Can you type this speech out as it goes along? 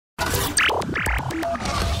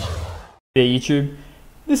There YouTube.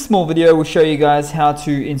 This small video will show you guys how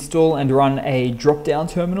to install and run a drop-down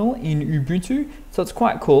terminal in Ubuntu. So it's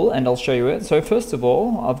quite cool and I'll show you it. So first of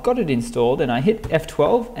all, I've got it installed and I hit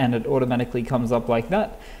F12 and it automatically comes up like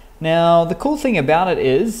that. Now the cool thing about it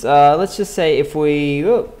is, let's just say if we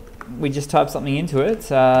just type something into it,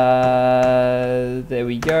 there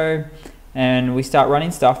we go, and we start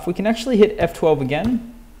running stuff, we can actually hit F12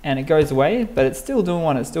 again and it goes away, but it's still doing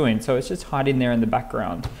what it's doing, so it's just hiding there in the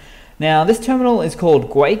background. Now this terminal is called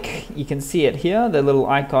Guake. You can see it here, the little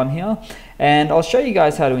icon here, and I'll show you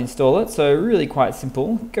guys how to install it. So really quite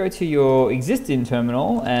simple. Go to your existing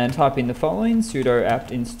terminal and type in the following: sudo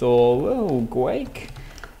apt install Guake,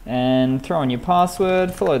 and throw in your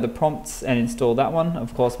password, follow the prompts and install that one.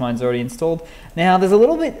 Of course mine's already installed. Now there's a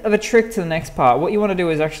little bit of a trick to the next part. What you want to do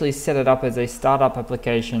is actually set it up as a startup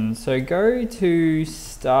application. So go to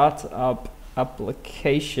startup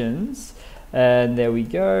applications, and there we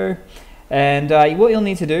go. And what you'll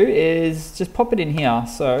need to do is just pop it in here.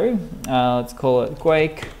 So let's call it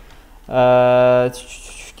Guake.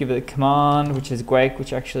 Give it a command, which is Guake,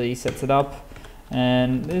 which actually sets it up.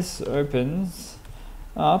 And this opens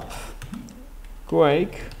up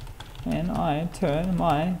Guake, and I turn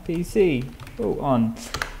my PC on.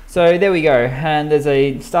 So there we go. And there's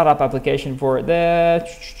a startup application for it there.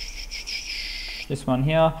 This one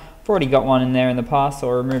here. I've already got one in there in the past, so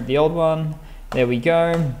I'll remove the old one. There we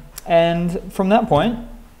go. And from that point,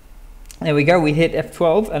 there we go, we hit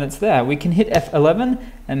F12 and it's there. We can hit F11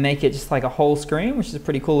 and make it just like a whole screen, which is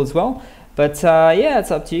pretty cool as well. But yeah,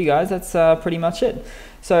 it's up to you guys. That's pretty much it.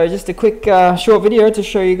 So just a quick short video to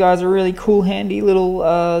show you guys a really cool, handy little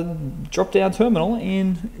drop-down terminal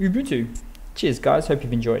in Ubuntu. Cheers guys, hope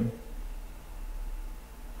you've enjoyed.